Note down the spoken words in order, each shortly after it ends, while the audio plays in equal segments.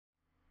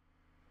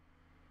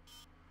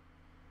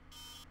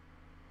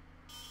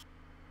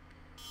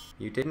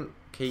You didn't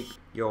keep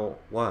your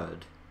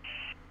word.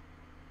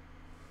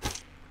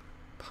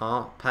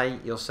 Pay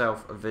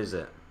yourself a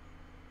visit.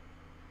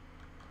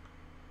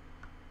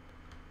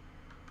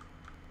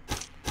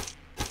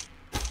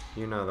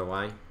 You know the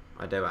way.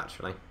 I do,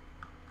 actually.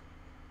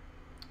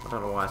 I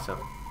don't know why I said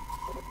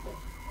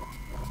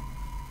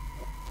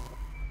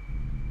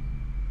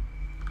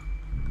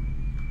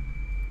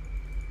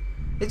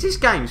it. Is this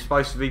game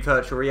supposed to be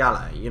virtual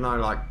reality? You know,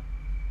 like...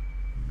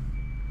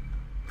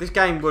 This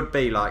game would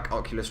be, like,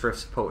 Oculus Rift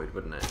supported,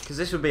 wouldn't it? Because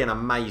this would be an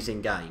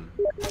amazing game.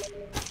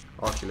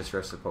 Oculus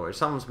Rift supported.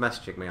 Someone's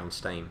messaging me on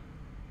Steam.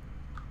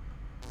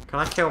 Can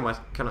I kill my...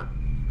 Can I...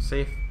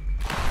 See if...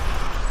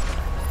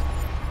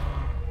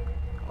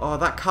 Oh,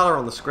 that colour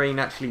on the screen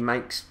actually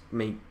makes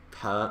me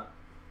hurt.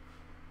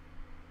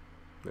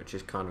 Which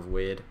is kind of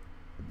weird.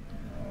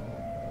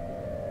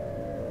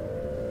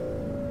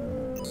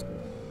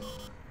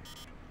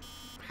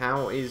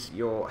 How is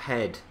your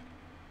head?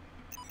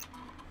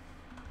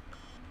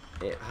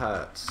 It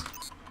hurts.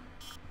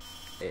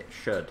 It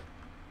should.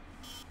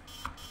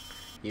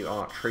 You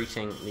are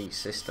treating the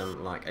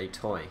system like a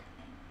toy.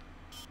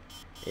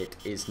 It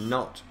is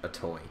not a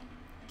toy.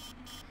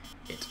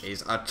 It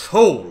is a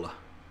tool!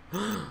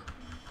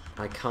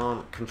 I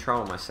can't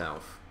control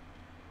myself.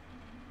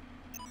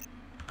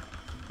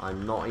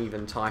 I'm not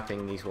even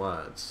typing these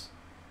words.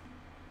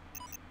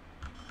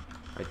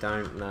 I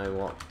don't know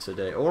what to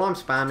do. All I'm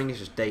spamming is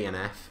just D and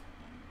F.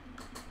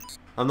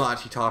 I'm not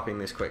actually typing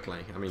this quickly.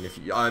 I mean, if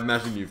you, I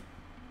imagine you've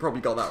probably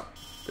got that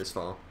this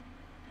far.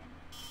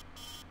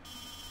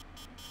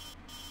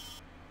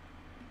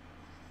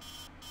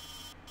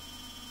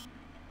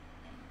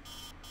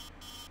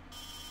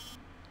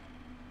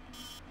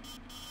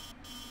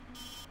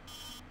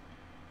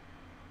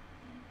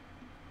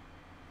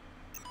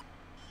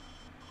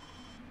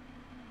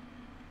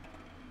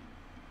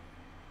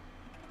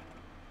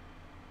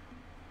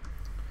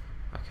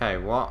 Okay,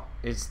 what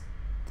is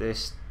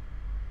this?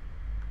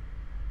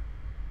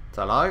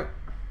 Hello?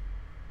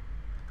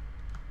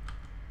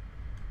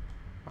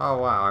 Oh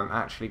wow, I'm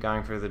actually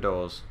going through the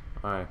doors.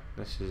 Oh,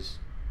 this is...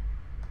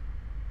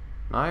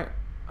 No?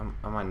 Am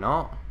I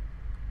not?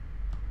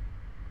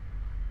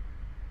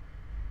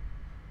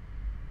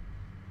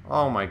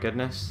 Oh my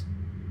goodness.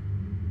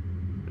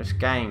 This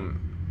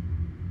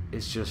game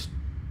is just...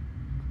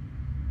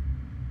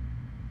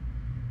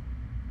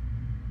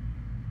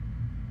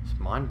 It's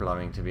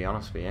mind-blowing, to be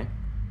honest with you.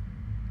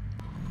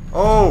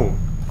 Oh!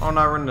 Oh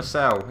no, we're in the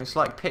cell. It's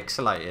like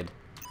pixelated.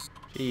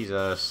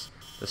 Jesus.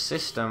 The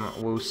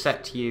system will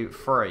set you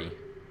free.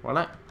 Will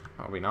it?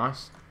 That'll be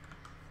nice.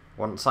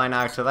 Wouldn't say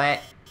no to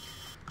that.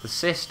 The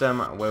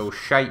system will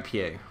shape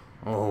you.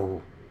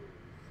 Oh.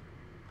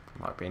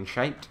 I like being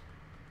shaped.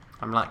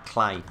 I'm like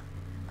clay.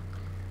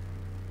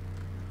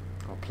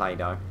 Or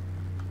Play-Doh.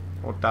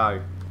 Or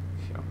dough.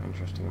 If you're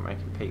interested in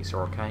making pizza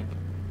or cake.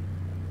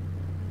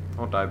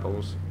 Or dough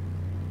balls.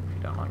 If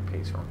you don't like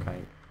pizza or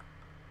cake.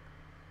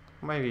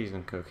 Maybe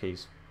using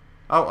cookies.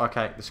 Oh,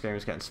 okay. The screen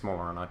is getting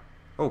smaller, aren't I?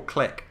 Oh,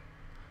 click.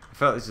 I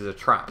feel like this is a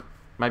trap.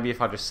 Maybe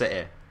if I just sit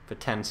here for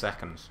 10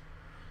 seconds.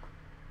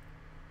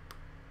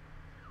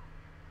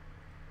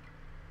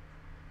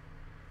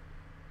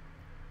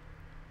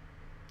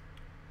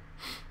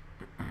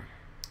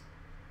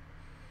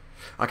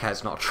 Okay,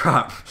 it's not a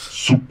trap.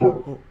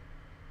 Super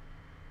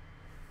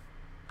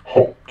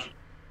hot.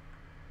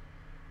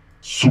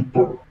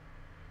 Super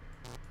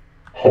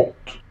hot.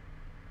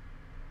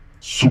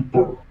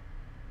 Super.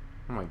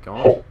 Oh my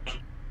god. Hot.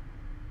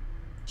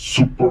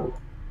 Super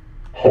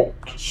hot.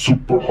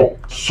 Super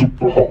hot.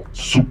 Super hot.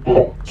 Super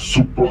hot.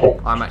 Super hot.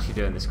 I'm actually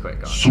doing this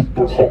quick, guys.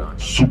 Super hot.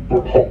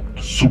 Super hot.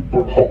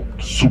 Super hot.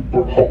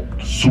 Super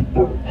hot.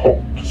 Super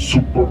hot.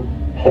 Super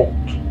hot.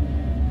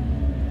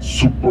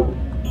 Super.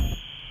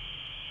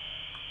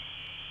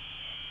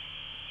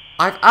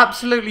 I've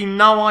absolutely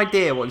no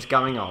idea what's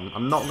going on.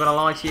 I'm not going to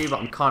lie to you,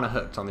 but I'm kind of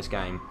hooked on this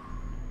game.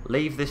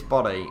 Leave this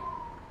body.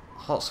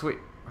 Hot switch.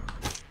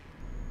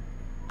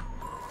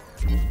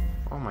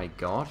 Oh my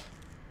god.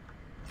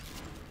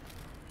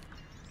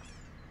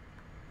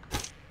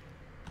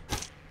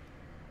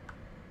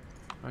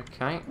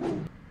 Okay.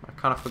 I've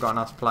kind of forgotten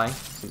how to play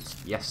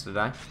since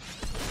yesterday.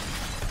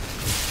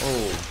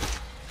 Oh.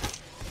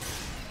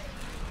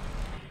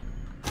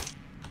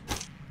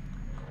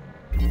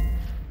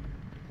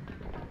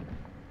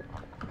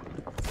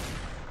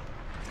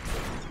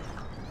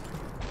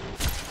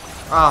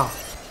 Oh,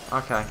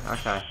 okay,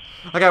 okay.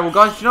 Okay, well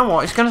guys, do you know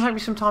what? It's going to take me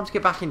some time to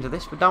get back into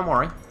this, but don't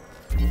worry.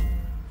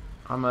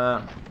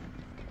 I'm,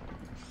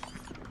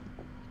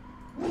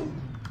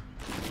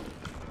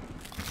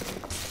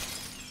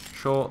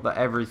 sure that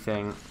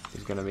everything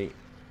is going to be...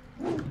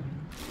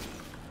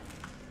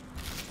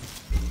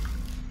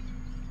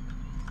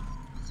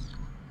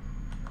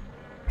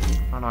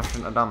 Oh no, I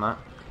shouldn't have done that.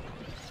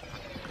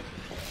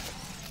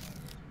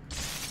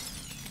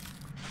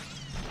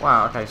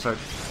 Wow, okay, so...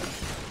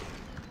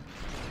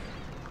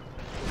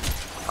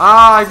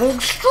 Ah, I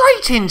walked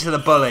straight into the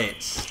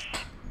bullets!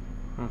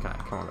 Okay,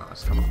 come on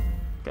guys, come on.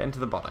 Get into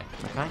the body,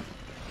 okay?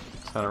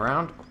 Turn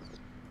around.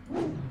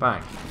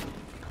 Bang.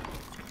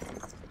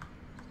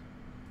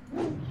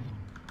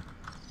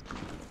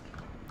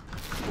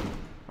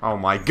 Oh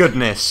my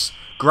goodness!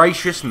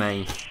 Gracious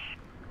me!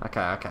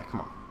 Okay, okay,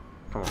 come on.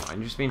 Come on,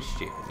 I'm just being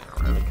stupid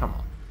now, really, come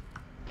on.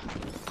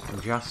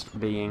 I'm just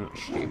being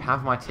stupid.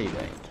 Have my TV.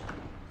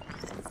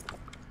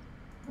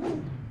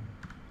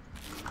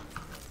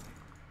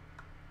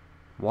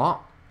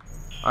 What?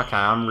 Okay,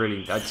 I'm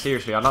really...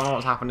 seriously, I don't know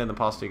what's happened in the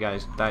past 2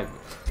 days.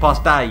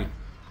 Past day!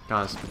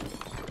 Guys.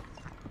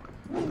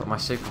 But my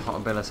super hot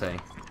ability.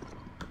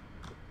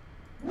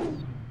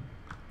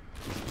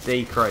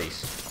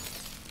 Decrease.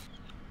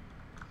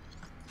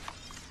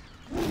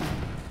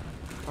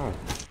 Oh,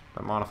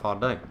 don't mind if I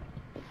do.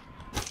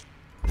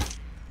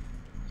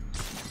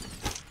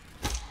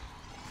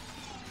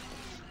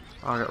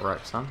 I'll get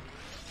wrecked, son.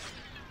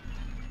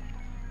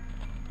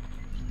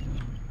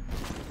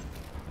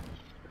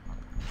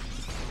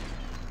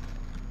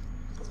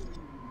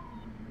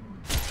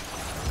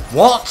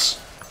 What?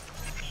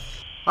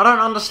 I don't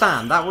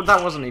understand. That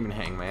wasn't even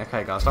hitting me.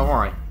 Okay, guys, don't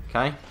worry.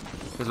 Okay?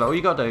 Because like, all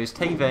you gotta do is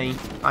TV,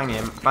 bang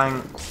him,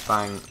 bang,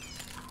 bang,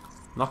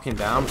 knock him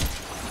down.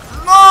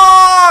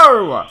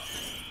 No!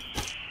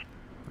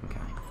 Okay.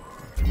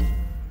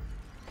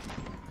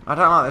 I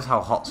don't like this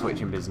whole hot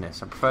switching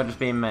business. I prefer just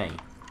being me.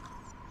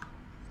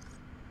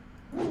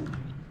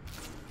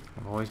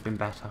 I've always been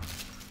better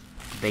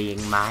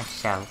being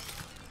myself.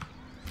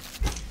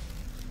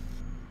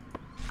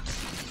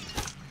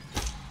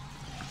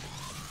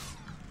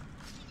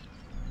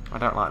 I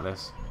don't like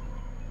this.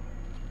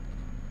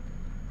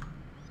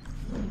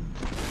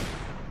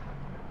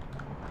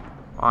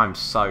 I'm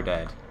so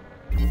dead.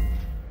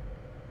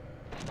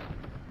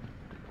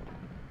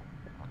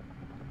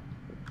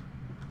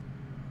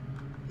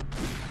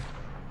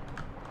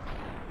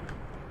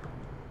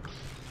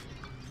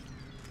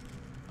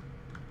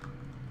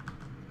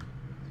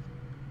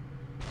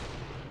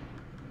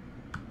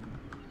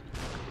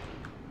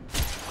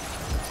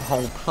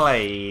 Oh,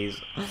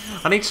 please.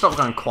 I need to stop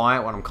going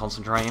quiet when I'm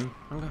concentrating.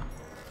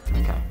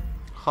 Okay.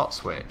 Hot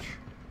switch.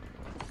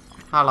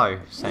 Hello,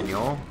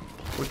 senor.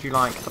 Would you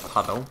like a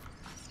puddle?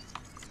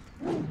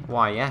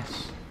 Why,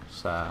 yes,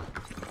 sir.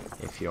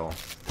 If you're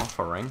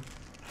offering.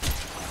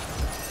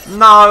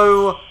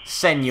 No,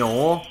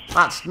 senor.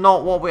 That's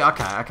not what we...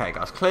 Okay, okay,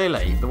 guys.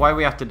 Clearly, the way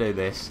we have to do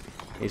this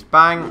is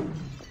bang,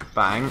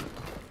 bang,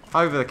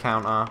 over the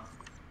counter,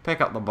 pick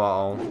up the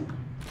bottle,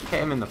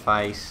 hit him in the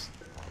face,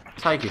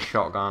 take his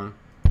shotgun,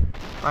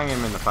 bang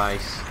him in the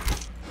face.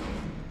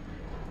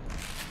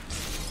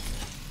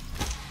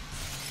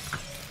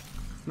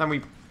 Then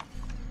we...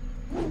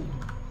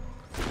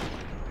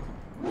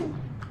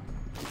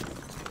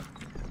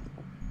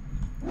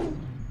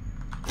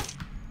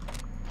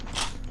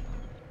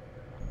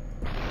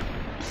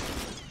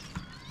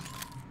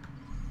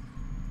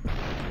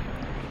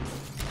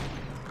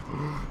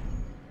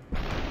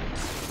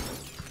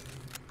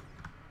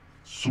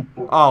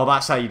 Oh,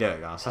 that's how you do it,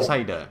 guys. That's how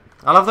you do it.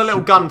 I love the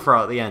little gun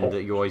throw at the end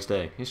that you always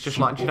do. It's just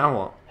like, do you know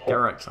what? Get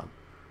wrecked, son.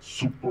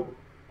 Super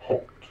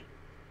hot.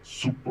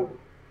 Super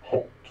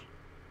hot.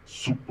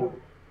 Super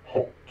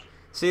hot.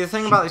 See, the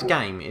thing about this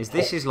game is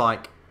this is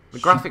like... The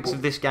graphics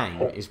of this game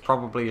is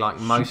probably like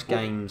most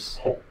games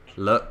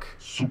look.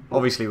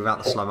 Obviously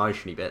without the slow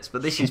motion-y bits.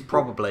 But this is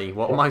probably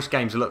what most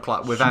games look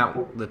like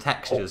without the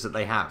textures that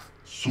they have.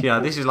 You know,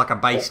 this is like a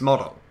base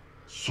model.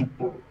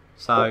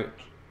 So,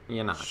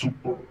 you know...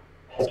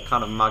 It's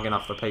kind of mugging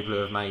off the people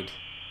who have made,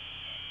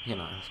 you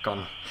know, it's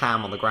gone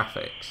ham on the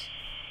graphics.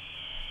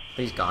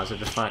 These guys are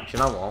just like, you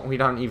know what, we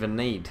don't even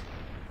need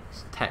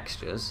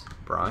textures,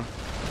 bro.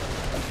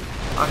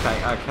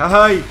 Okay,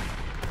 okay.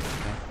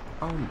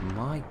 Oh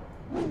my...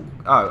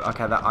 Oh,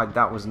 okay,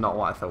 that was not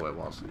what I thought it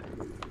was.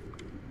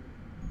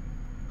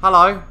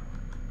 Hello.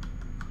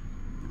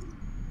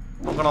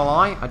 Not gonna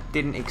lie, I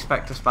didn't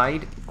expect a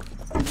spade.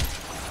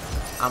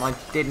 And I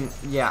didn't...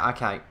 Yeah,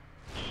 okay.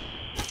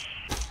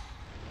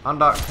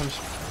 Under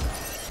construction.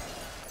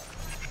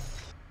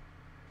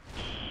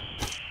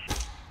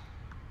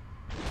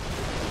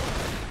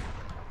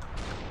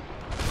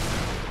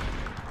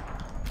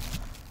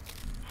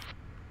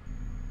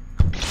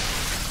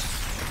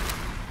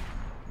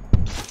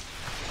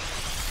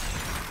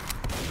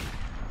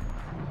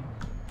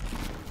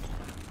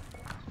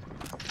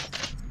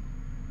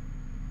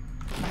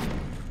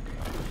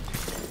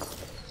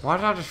 Why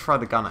did I just throw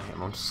the gun at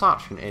him? I'm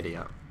such an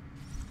idiot.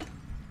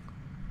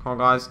 Come on,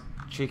 guys.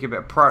 Cheeky bit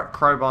of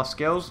crowbar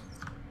skills.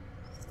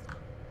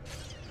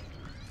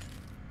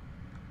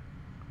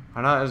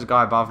 I know there's a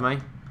guy above me.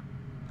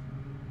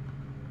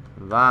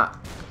 That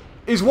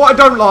is what I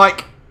don't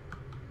like.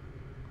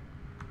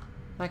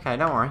 Okay,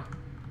 don't worry.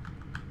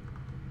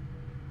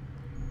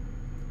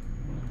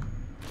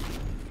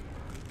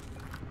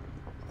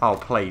 Oh,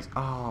 please.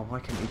 Oh, why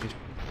can't you just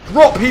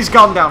drop his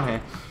gun down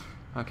here?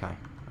 Okay,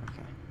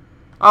 okay.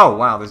 Oh,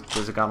 wow,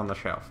 there's a gun on the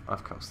shelf.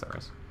 Of course there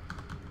is.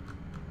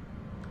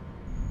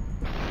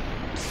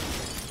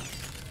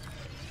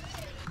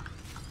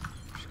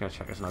 Gonna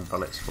check there's no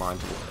bullets flying.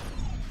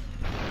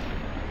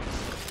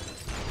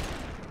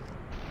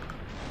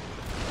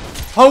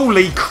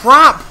 Holy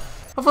crap!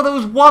 I thought there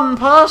was one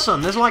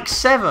person. There's like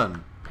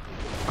 7.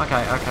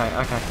 Okay, okay,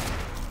 okay.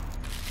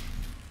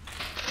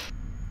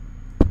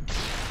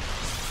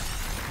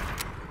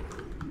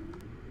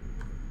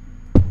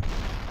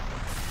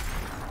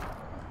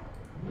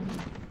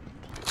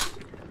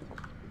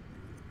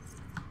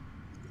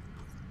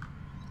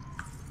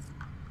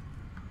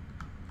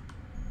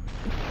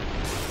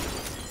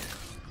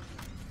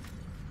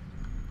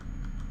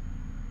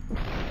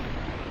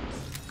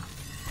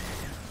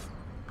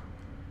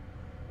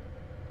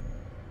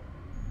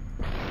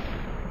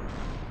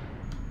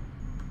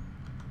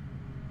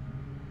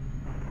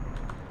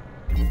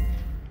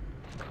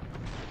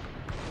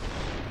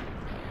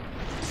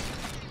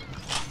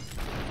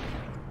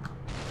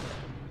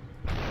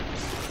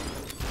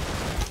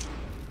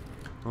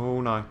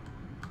 Oh no.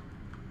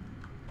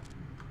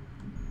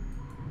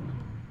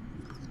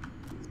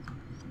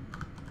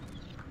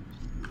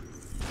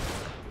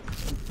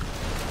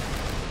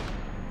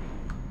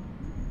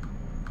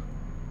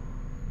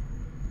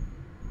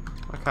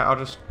 Okay, I'll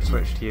just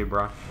switch to you,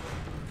 bro.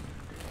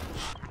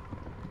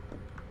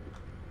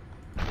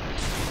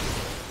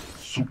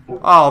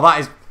 Oh, that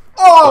is...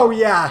 Oh,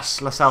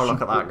 yes! Let's have a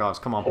look at that, guys.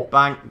 Come on.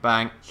 Bang,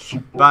 bang,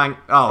 bang.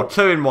 Oh,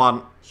 2 in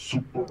 1.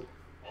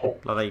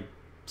 Bloody...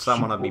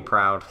 Someone would be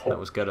proud that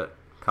was good at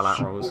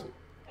collaterals.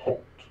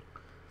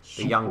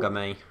 The younger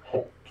me.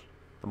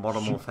 The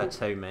Modern Warfare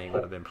 2 me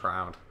would have been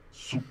proud.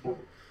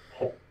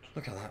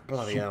 Look at that.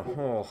 Bloody hell.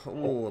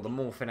 Oh, the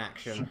morphin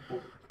action.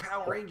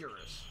 Power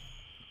Rangers!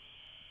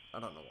 I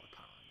don't know why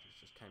Power Rangers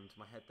just came to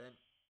my head then.